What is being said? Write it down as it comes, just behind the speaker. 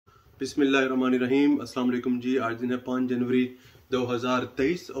बिस्मिल्लाहिर्रहमानिर्रहीम। अस्सलाम वालेकुम जी। आज दिन है 5 जनवरी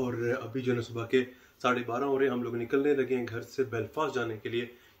 2023 और अभी जो है सुबह के 12:30 हो रहे हैं। हम लोग निकलने लगे हैं घर से बेलफास्ट जाने के लिए,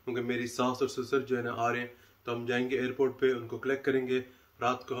 क्योंकि मेरी सास और ससुर जो है ना आ रहे हैं। तो हम जाएंगे एयरपोर्ट पे, उनको कलेक्ट करेंगे।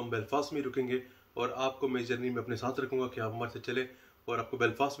 रात को हम बेलफास्ट में रुकेंगे और आपको मैं जर्नी में अपने साथ रखूँगा कि आप हमारे से चले और आपको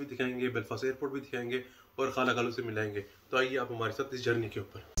बेलफास्ट भी दिखाएंगे, बेलफास्ट एयरपोर्ट भी दिखाएंगे और खाला खालू से मिलाएंगे। तो आइए आप हमारे साथ इस जर्नी के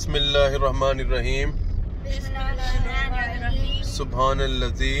ऊपर। बिस्मिल्लाहिर्रहमानिर्रहीम।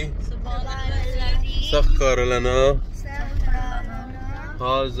 सुब्हानल्लज़ी सख्खर लना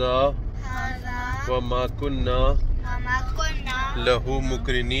हाज़ा व मा कुन्ना लहू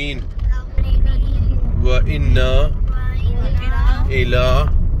मुक़रिनीन व इन्ना इला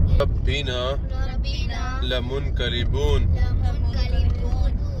रब्बिना लमुनक़लिबून।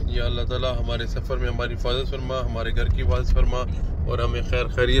 या अल्लाह ताला हमारे सफ़र में हमारी हिफाजत फरमा, हमारे घर की हिफाजत फरमा और हमें खैर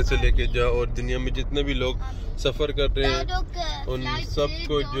खैरियत से लेके जा। और दुनिया में जितने भी लोग सफ़र कर रहे हैं उन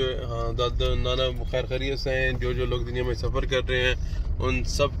सबको जो दादा नाना खैर खैरियत से हैं। जो लोग दुनिया में सफ़र कर रहे हैं उन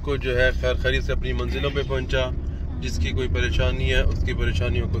सबको जो है खैर खैरियत से अपनी मंजिलों पे पहुंचा। जिसकी कोई परेशानी है उसकी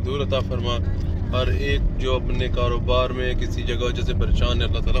परेशानियों को दूर अता फरमा। हर एक जो अपने कारोबार में किसी जगह जैसे परेशान है,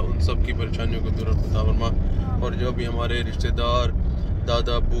 अल्लाह ताला उन सब की परेशानियों को दूर अता फरमा। और जो भी हमारे रिश्तेदार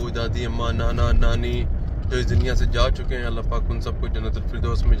दादा अबू दादी अम्मा नाना नानी जो इस दुनिया से जा चुके हैं, अल्लाह पाक उन सबको जन्नतुल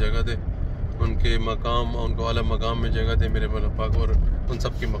फिरदौस में जगह दे, उनके मकाम उनको आला मकाम में जगह दे मेरे मौला पाक, और उन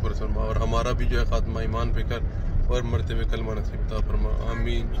सब की मग़फ़िरत फरमा। और हमारा भी जो है खात्मा ईमान पे कर और मरते हुए कलमा नसीब अता फरमा।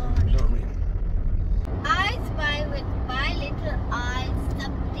 आमीन आमीन। Eyes with my little eyes,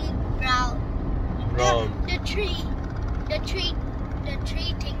 something brown. Brown. The tree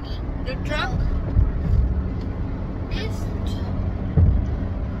thingy. The truck. This.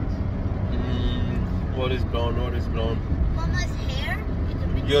 What is brown? What is brown? Mama's hair.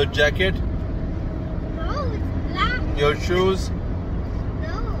 Your jacket? No, it's black. Your shoes?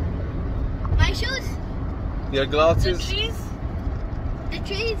 No. My shoes. Your The glasses? trees. The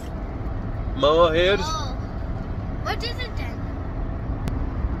trees. Mama hairs? Oh. What is it then?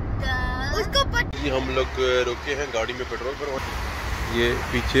 उसको ये हम लोग रुके हैं गाड़ी में petrol भरवाने। ये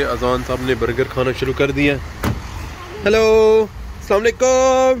पीछे अजान साहब ने बर्गर खाना शुरू कर दिया। हेलो अस्सलाम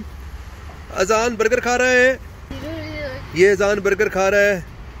वालेकुम। अजान बर्गर खा रहा है। ये अजान बर्गर खा रहा है।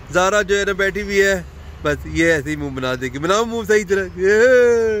 ज़ारा जो है ना बैठी हुई है, बस ये ऐसे ही मुंह बना देगी। बनाओ मुंह सही तरह।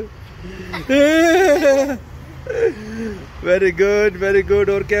 Very good very good.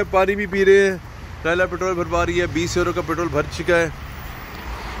 और क्या पानी भी पी रहे हैं। पहला पेट्रोल भरवा रही है। 20 यूरो का पेट्रोल भर चुका है।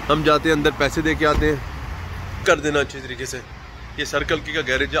 हम जाते हैं अंदर पैसे दे के आते हैं, कर देना अच्छी तरीके से। ये सर्कल की का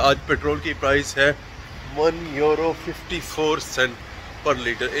गैरेज है। आज पेट्रोल की प्राइस है €1.54 पर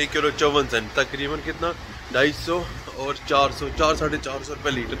लीटर। €1.54 तकरीबन कितना 250 और 400 साढ़े 400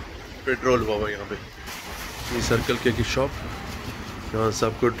 रुपये लीटर पेट्रोल हुआ यहाँ पे। ये सर्कल की शॉप, यहाँ से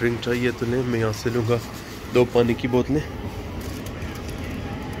आपको ड्रिंक चाहिए तो लें। मैं यहाँ से लूँगा 2 पानी की बोतलें।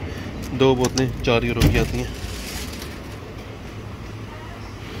 2 बोतलें 4 यूरो की आती हैं।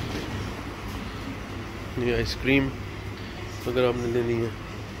 ये आइसक्रीम अगर आपने लेनी है,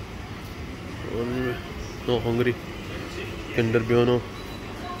 नो हंगरी किंडर ब्योनो,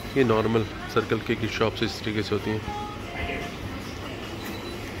 ये नॉर्मल सर्कल की शॉप से इस तरीके से होती हैं।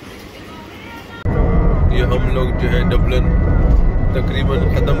 ये हम लोग जो है डबलिन तकरीबन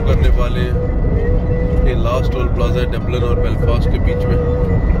ख़त्म करने वाले हैं। ये लास्ट टोल प्लाजा है डबलिन और बेलफास्ट के बीच में।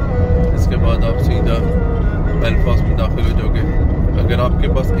 इसके बाद आप सीधा बेलफास्ट में दाखिल हो जाओगे। अगर आपके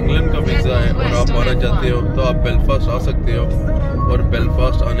पास इंग्लैंड का वीज़ा है और आप आना चाहते हो तो आप बेलफास्ट आ सकते हो। और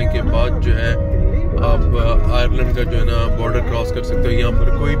बेलफास्ट आने के बाद जो है आप आयरलैंड का जो है ना बॉर्डर क्रॉस कर सकते हो। यहाँ पर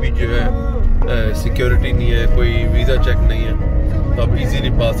कोई भी जो है सिक्योरिटी नहीं है, कोई वीज़ा चेक नहीं है, तो आप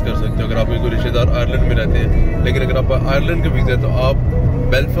इजीली पास कर सकते हो अगर आपके कोई रिश्तेदार आयरलैंड में रहते हैं। लेकिन अगर आप आयरलैंड का वीज़ा है तो आप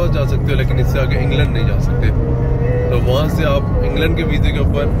बेलफास्ट जा सकते हो, लेकिन इससे आगे इंग्लैंड नहीं जा सकते। तो वहाँ से आप इंग्लैंड के वीज़े के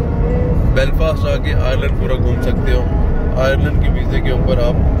ऊपर बेलफास्ट आके आयरलैंड पूरा घूम सकते हो। आयरलैंड के वीज़े के ऊपर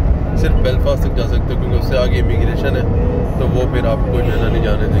आप सिर्फ बेलफास्ट तक जा सकते हो, क्योंकि उससे आगे इमिग्रेशन है, तो वो फिर आपको जो है नहीं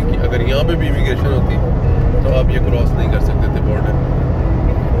जाने देंगी। अगर यहाँ पे भी इमिग्रेशन होती तो आप ये क्रॉस नहीं कर सकते थे बॉर्डर।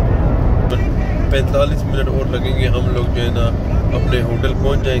 45 मिनट और लगेंगे। हम लोग जो है ना अपने होटल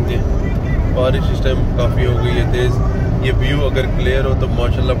पहुँच जाएंगे। बारिश इस टाइम काफ़ी हो गई है तेज़। ये व्यू अगर क्लियर हो तो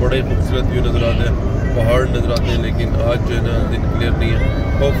माशाल्लाह बड़े ही खूबसूरत व्यू नज़र आते हैं, पहाड़ नज़र आते हैं। लेकिन आज जो है ना दिन क्लियर नहीं है।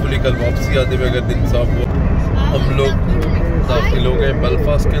 होपफुली कल वापसी आते हुए अगर दिन साफ हो। हम लोग दाखिल हो गए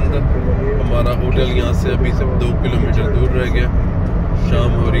बेलफास्ट के अंदर। हमारा होटल यहाँ से अभी सिर्फ 2 किलोमीटर दूर रह गया।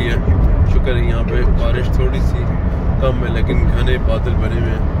 शाम हो रही है। शुक्र है यहाँ पे बारिश थोड़ी सी कम है, लेकिन घने बादल बने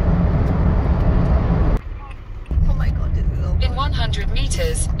हुए हैं। In 100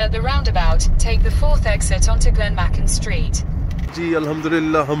 meters, at the roundabout, take the 4th exit onto Glenmacken Street. जी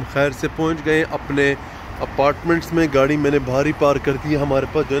अल्हम्दुलिल्लाह हम खैर से पहुंच गए अपने अपार्टमेंट्स में। गाड़ी मैंने बाहर ही पार्क कर दी है। हमारे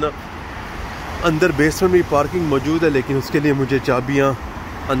पास जो है ना अंदर बेसमेंट में पार्किंग मौजूद है, लेकिन उसके लिए मुझे चाबियां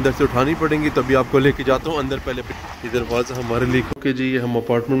अंदर से उठानी पड़ेंगी, तभी आपको लेके जाता हूँ अंदर। पहले ये दरवाज़ा हमारे लिए ओके जी, ये हम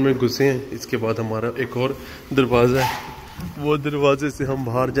अपार्टमेंट में घुसे हैं। इसके बाद हमारा एक और दरवाज़ा है, वो दरवाजे से हम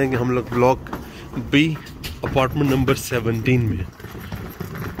बाहर जाएंगे। हम लोग ब्लॉक बी अपार्टमेंट नंबर 17 में।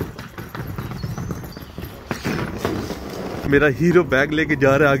 मेरा हीरो बैग लेके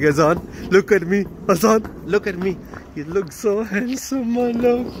जा रहा है आगे। अजान लुक एट मी, अजान look at me, you look so handsome my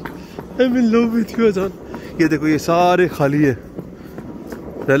love, I am in love with you अजान। ये देखो ये सारे खाली है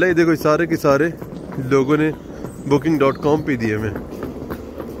पहले, ये देखो सारे के सारे लोगों ने booking.com पे दिए मैं।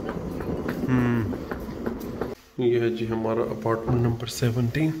 ये है जी हमारा अपार्टमेंट नंबर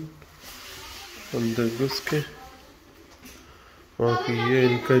 17। अंदर घुस के बाकी ये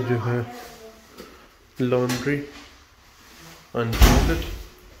इनका जो है लॉन्ड्री एंड टॉयलेट।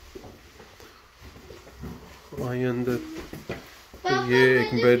 वहीं अंदर ये एक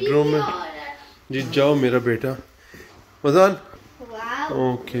बेडरूम है जी। जाओ मेरा बेटा मजान।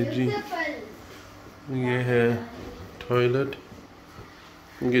 ओके जी, ये है टॉयलेट।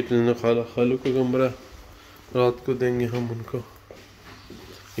 ये खालू का कमरा, रात को देंगे हम उनको।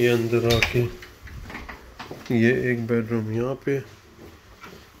 ये अंदर आके ये एक बेडरूम यहाँ पे,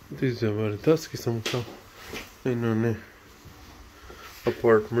 ज़बरदस्त किस्म का इन्होंने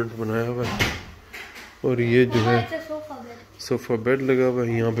अपार्टमेंट बनाया हुआ है। और ये जो है सोफा बेड लगा हुआ है,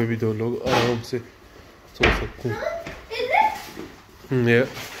 यहाँ पे भी दो लोग आराम से सो सकते हैं।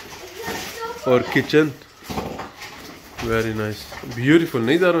 और किचन वेरी नाइस, ब्यूटीफुल,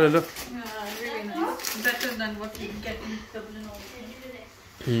 नहीं जा रहा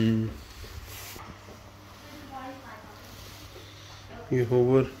ये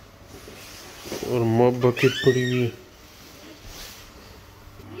होवर और मॉप बकेट पड़ी हुई है।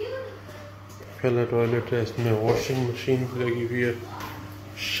 पहला टॉयलेट है, इसमें वॉशिंग मशीन भी लगी हुई है,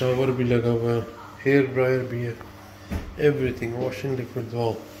 शावर भी लगा हुआ है, हेयर ड्रायर भी है, everything, washing liquid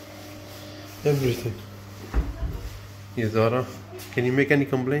all everything. ये Zaara, can you make any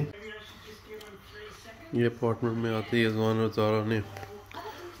complain? ये अपार्टमेंट में आते ही अज़वान और ज़ारा ने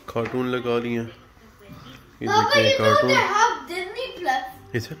कार्टून लगा लिए हैं। ये देखिए कार्टून।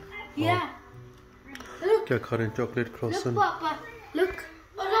 इसे क्या खा रहे हैं? Chocolate क्रॉसन।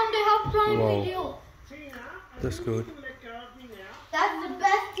 Wow, that's good. That's the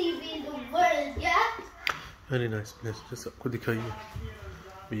best TV in the world, yeah? Very nice place, जैसे आपको दिखाइए,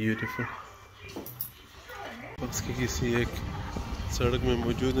 ब्यूटीफुल। बस की किसी एक सड़क में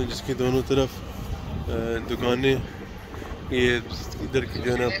मौजूद है जिसकी दोनों तरफ दुकानें। ये इधर की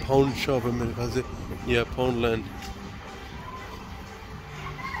जो है ना पाउंड शॉप है मेरे ख्याल से, या पाउंड लैंड।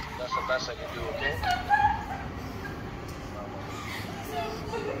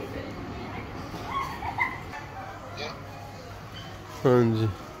 हाँ जी,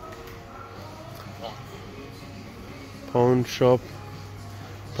 pawn shop,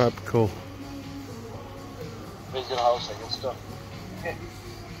 Pepco. Where's your house? I can stop.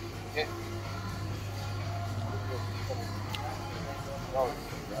 Yeah.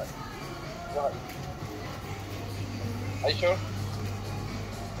 Are you sure?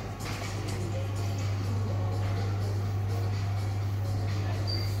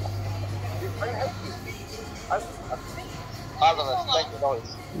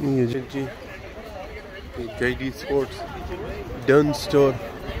 ये जी JD Sports, Dunn Store,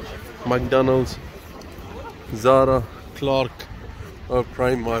 McDonald's, Zara, Clark और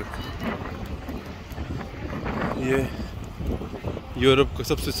Primark। ये यूरोप का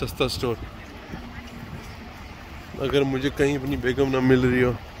सबसे सस्ता स्टोर। अगर मुझे कहीं अपनी बेगम ना मिल रही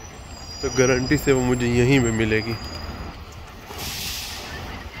हो तो गारंटी से वो मुझे यहीं पे मिलेगी।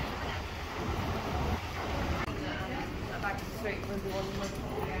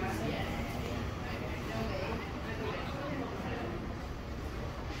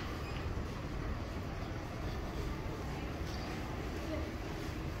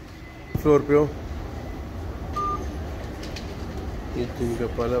 फ्लोर पे हो, ये दिन का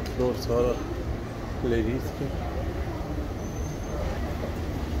पहला फ्लोर सारा लेडीज का।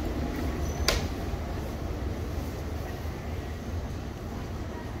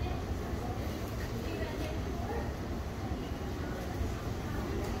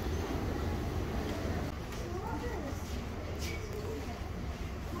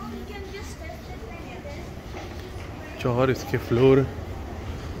 चार इसके फ्लोर है।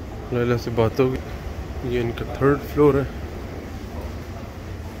 लैला से बात होगी, ये इनका 3rd फ्लोर है।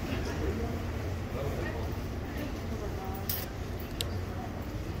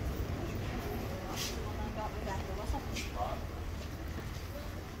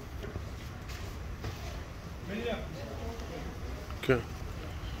 क्या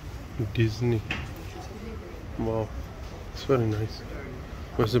डिज्नी, वाह इट्स वेरी नाइस।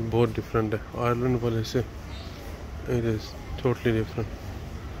 वैसे बहुत डिफरेंट है आयरलैंड वाले से, इट इज़ टोटली डिफरेंट।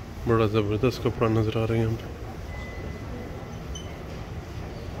 बड़ा ज़बरदस्त कपड़ा नज़र आ रहा है यहाँ पे।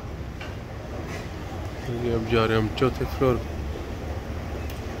 ये अब जा रहे हैं हम चौथे फ्लोर,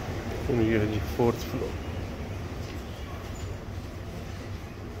 ये है जी 4th फ्लोर।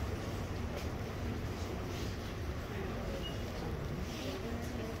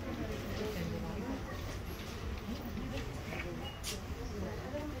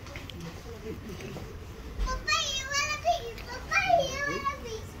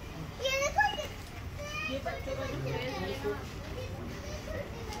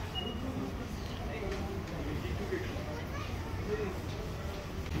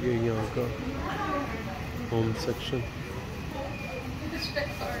 ये यहाँ का होम सेक्शन।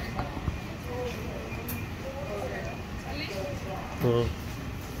 हाँ,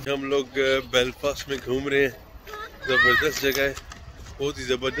 हम लोग बेलफास्ट में घूम रहे हैं। ज़बरदस्त जगह है, बहुत ही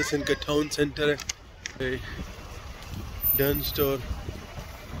ज़बरदस्त इनका टाउन सेंटर है। डन स्टोर,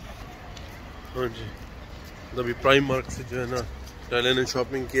 हाँ जी। अभी प्राइम मार्क से जो है ना टाइलैंड ने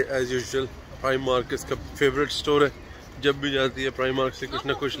शॉपिंग की एज़ यूजुअल। प्राइम मार्क इसका फेवरेट स्टोर है, जब भी जाती है प्राइम मार्क से कुछ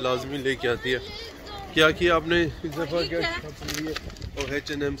ना कुछ लाजमी लेके आती है। क्या किया आपने इस दफ़ा, क्या शॉपिंग की है? और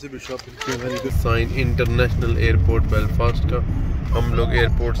H&M से भी शॉपिंग की। Very good. Sign international airport Belfast का। हम लोग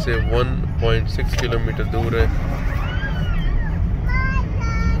एयरपोर्ट से 1.6 किलोमीटर दूर है।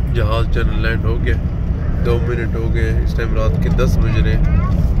 जहाज़ चल लैंड हो गया, 2 मिनट हो गए। इस टाइम रात के 10 बज रहे हैं।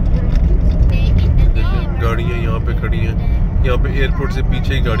 गाड़ियाँ यहाँ पे खड़ी हैं। यहाँ पे एयरपोर्ट से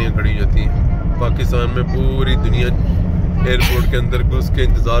पीछे ही गाड़ियाँ खड़ी जाती हैं। पाकिस्तान में पूरी दुनिया एयरपोर्ट के अंदर घुस के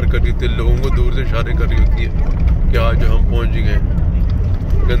इंतज़ार कर रही होती है, लोगों को दूर से इशारे कर रही होती है कि आज हम पहुँच गए।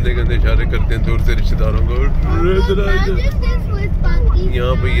 गंदे गंदे इशारे करते हैं दूर से रिश्तेदारों को।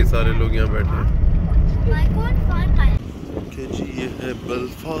 यहाँ पे ये सारे लोग यहाँ बैठे हैं। ओके जी, ये है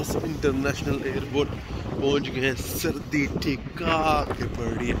बेलफास्ट इंटरनेशनल एयरपोर्ट। पहुँच गए हैं। सर्दी टिका के पड़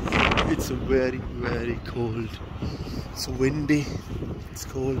रही है। It's very very cold, it's windy, it's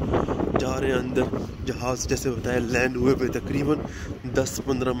cold. जा रहे हैं अंदर। जहाज़ जैसे बताया लैंड हुए पे तकरीबन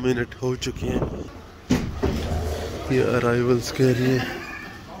 10-15 मिनट हो चुके हैं। ये अराइवल्स के लिए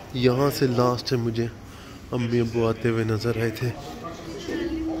यहाँ से लास्ट है मुझे अम्मी अब्बू आते हुए नज़र आए थे।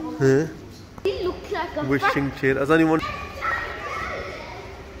 हैं विशिंग चेयर आसानी वन।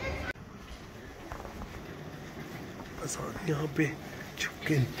 यहाँ पे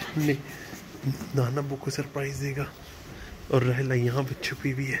छुपके नाना अब्बू को सरप्राइज देगा और रहला यहाँ पे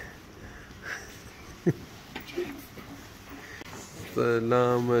छुपी भी है।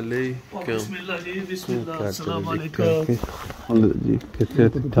 सलाम अलैकुम जी, कैसे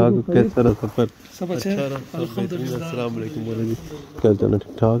ठीक-ठाक? कैसा रहा सफर? सब अच्छा रहा अल्हम्दुलिल्लाह। अस्सलाम वालेकुम बोलो जी, क्या चल रहा?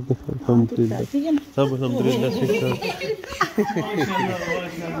 ठीक-ठाक है अल्हम्दुलिल्लाह, सब अल्हम्दुलिल्लाह ठीक-ठाक।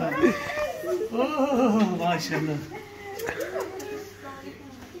 माशाल्लाह।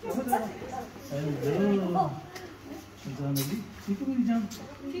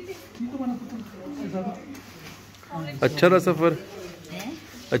 अच्छा रहा सफर?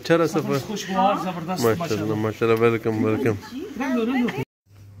 अच्छा रहा सफर? माशाल्लाह माशाल्लाह। Welcome welcome.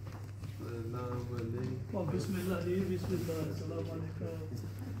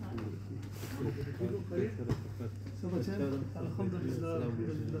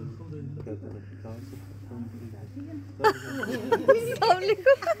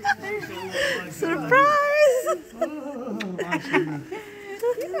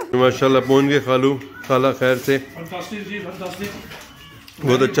 माशाल्लाह पहुंच गए खालू खाला खैर से।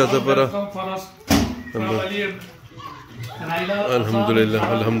 बहुत अच्छा सफर रहा अल्हम्दुलिल्लाह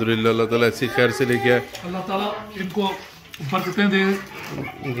अल्हम्दुलिल्लाह। अल्लाह ताला ऐसी खैर से लेके आए। अल्लाह ताला इनको बरकतें दे,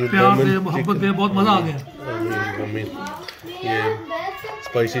 प्यार दे, मोहब्बत दे। बहुत मज़ा आ गया। आमीन। ये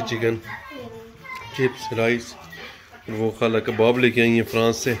स्पाइसी चिकन, चिप्स, राइस, वो खाला कबाब लेके आई हैं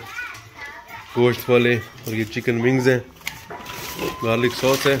फ्रांस से, गोश्त वाले। और ये चिकन विंग्स हैं, गार्लिक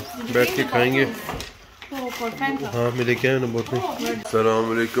सॉस है। बैठ के खाएंगे। हाँ मैं लेके आया ना बोतलें। अस्सलाम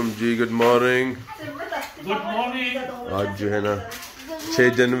वालेकुम जी, गुड मॉर्निंग। Good morning. आज जो है ना 6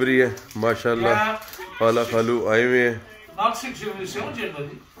 जनवरी है माशाल्लाह। खाला खालू आए हुए हैं। 6 जनवरी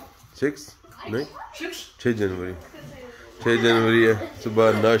 6 जनवरी है। सुबह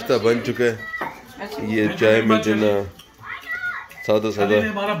नाश्ता बन चुका है। ये चाय में देना सादा सादा।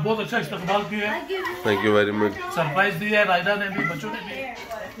 हमारा बहुत अच्छा इस्तकबाल किया है। Thank you very much. Surprise दिया है रायडा ने भी, बच्चों ने भी।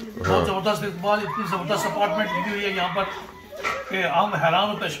 बहुत जबरदस्त इस्तकबाल, इतनी जबरदस्त अपार्टमेंट ली हुई है यहाँ पर। कि हम हैरान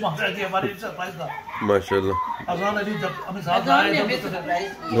और पेशमान रह गए, हमारी सरप्राइज था। माशाल्लाह। अजान अली जब हमें साथ आए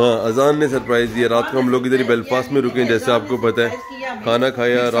हाँ, अजान ने सरप्राइज दिया। रात को हम लोग इधर ही बेलफास्ट में रुके, जैसे आपको पता है, खाना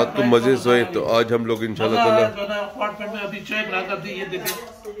खाया, रात को मजे सोए। तो आज हम लोग इंशाल्लाह ताला अपार्टमेंट में अभी चाय बना कर दी, ये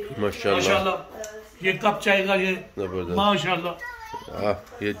देखें माशाल्लाह। ये कप चाय का, ये माशाल्लाह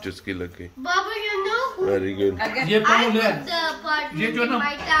ये चुस्की लग गई। Baba, you know very good. ये I पाउल है, put the apartment ये जो in ना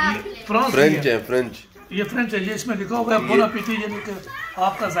my tablet. फ्रेंच है, फ्रेंच। ये फ्रेंच है। ये इसमें लिखा हुआ है बोला पीती, यानी कि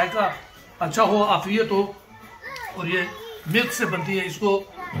आपका जायका अच्छा हो, आफियत हो। और ये मिल्क से बनती है, इसको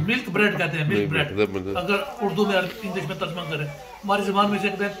मिल्क ब्रेड कहते हैं, मिल्क ब्रेड। अगर उर्दू में इंग्लिश में तर्जमा करें, हमारी जुबान में से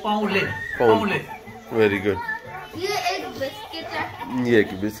कहते हैं पाउले। Very good. ये एक बिस्किट है। ये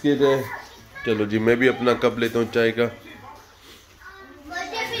एक बिस्किट है। चलो जी, मैं भी अपना कप लेता हूँ चाय का।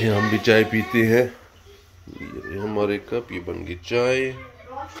 ये हम भी चाय पीते हैं। ये हमारे कप, ये बन गई चाय।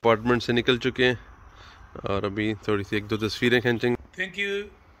 अपार्टमेंट से निकल चुके हैं और अभी थोड़ी सी 1-2 तस्वीरें खींचेंगे। Thank you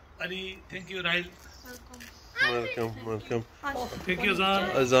Ali, thank you Rahul, welcome welcome. Thank you अजान।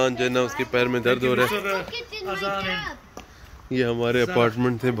 अजान जो है ना, उसके पैर में दर्द हो रहा है। अजान ये हमारे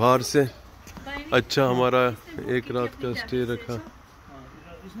अपार्टमेंट थे बाहर से। अच्छा, हमारा एक रात का स्टे रखा।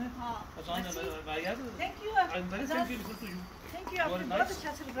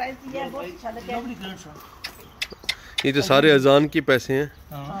 ये तो सारे अजान के पैसे हैं,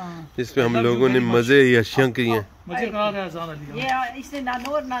 जिसपे हम लोगों ने मजे यशियां की हैं। मुझे कहा है अजान अली, ये इसने नानो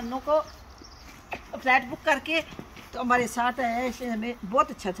और नानो को फ्लैट बुक करके तो हमारे साथ है, इसने हमें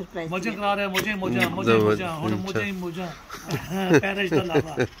बहुत अच्छा सरप्राइज दिया। मुझे करा रहा है, मुझे पैरिश दा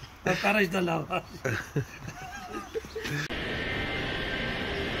लावा, पैरिश दा लावा।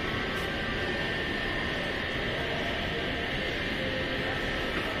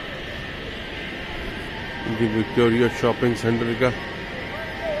 ये विक्टोरिया शॉपिंग सेंटर का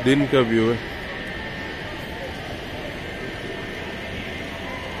दिन का व्यू है।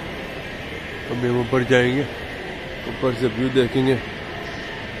 अभी हम ऊपर जाएंगे, ऊपर से व्यू देखेंगे।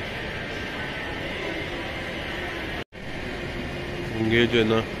 ये जो है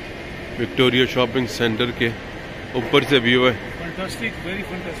ना, विक्टोरिया शॉपिंग सेंटर के ऊपर से व्यू है। Fantastic, very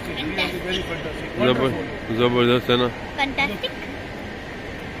fantastic, very fantastic, जबरदस्त है ना। Fantastic.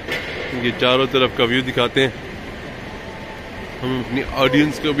 ये चारों तरफ का व्यू दिखाते हैं हम अपनी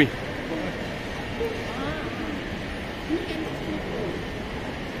ऑडियंस को भी।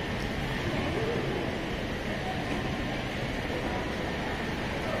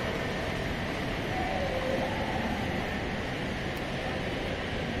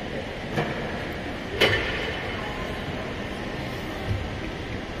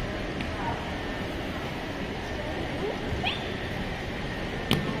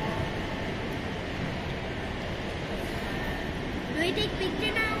 Do we take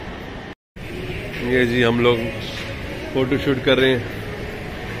picture now? ये जी हम लोग फोटो शूट कर रहे हैं।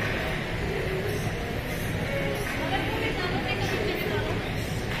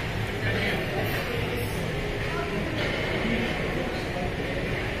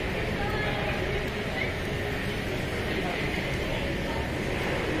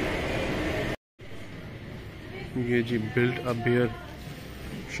 ये जी बिल्ट अ बियर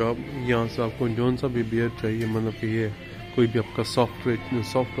शॉप। यहाँ से आपको जौन सा भी बियर चाहिए, मतलब कि ये कोई भी आपका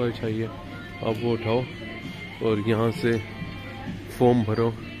सॉफ्टवेयर चाहिए, आप वो उठाओ और यहाँ से फॉर्म भरो,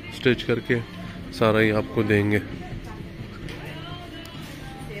 स्टिच करके सारा ही आपको देंगे।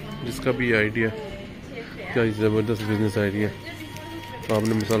 जिसका भी आइडिया, क्या ज़बरदस्त बिजनेस आइडिया।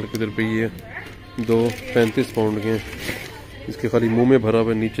 आपने मिसाल के तौर पे ये 2.35 पाउंड के हैं, इसके खाली मुंह में भरा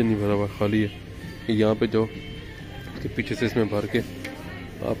हुआ है, नीचे नहीं भरा हुआ, खाली है। यहाँ पे जाओ, इसके पीछे से इसमें भर के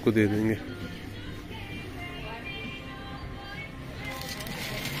आपको दे देंगे।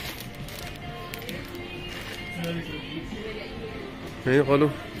 हेलो,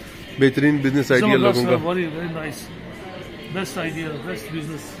 बेहतरीन बिजनेस आइडिया लोगों का। Very nice, best idea, best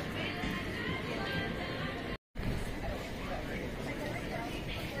business.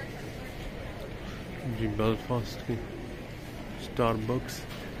 जी बेलफास्ट की स्टारबक्स।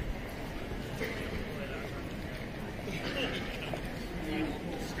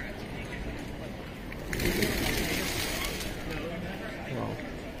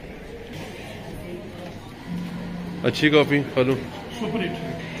 अच्छी coffee hello, super hit,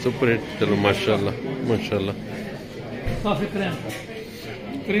 super hit. चलो माशाल्लाह माशाल्लाह। काफी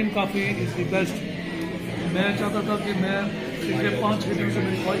क्रीम काफी इज द बेस्ट। मैं चाहता था कि मैं पिछले 5-6 दिन से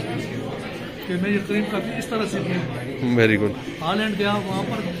मेरी ख्वाहिश थी कि मैं ये क्रीम काफी इस तरह से पीऊँ। Very good. हॉलैंड गया, वहाँ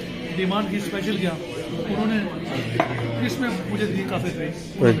पर डिमांड की स्पेशल गया, उन्होंने इसमें मुझे दी काफी क्रीम।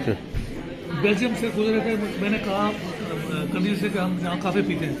 अच्छा, बेल्जियम से गुजरे थे, मैंने कहा कभी से कि हम यहाँ काफी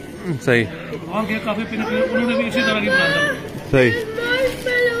पीते हैं, सही। वहाँ गए काफी पीने के लिए, उन्होंने भी इसी तरह की बनाया। सही।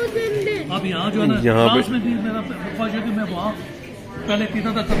 अब यहाँ जो है ना, यहाँ पे में भी मेरा ख्वाहिश है कि मैं वहाँ पहले पीता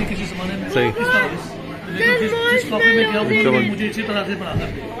था कभी किसी जमाने में सही। इस तरह, लेकिन जिस कॉफी में गया मुझे इसी तरह से बना कर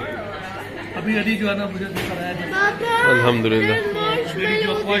अभी अली जो है ना मुझे दिखा रहा है अल्हम्दुलिल्लाह। मेरी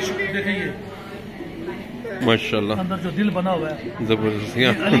जो ख्वाहिश देखें ये माशाल्लाह अंदर जो दिल बना हुआ है जबरदस्त।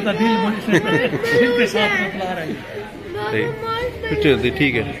 अली का दिल मुझे दिल के साथ में बुला रहा है। ठीक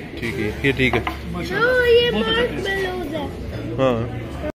है, ठीक है, ये ठीक है। माशाल्लाह बहुत अच्छा टेस्ट। हाँ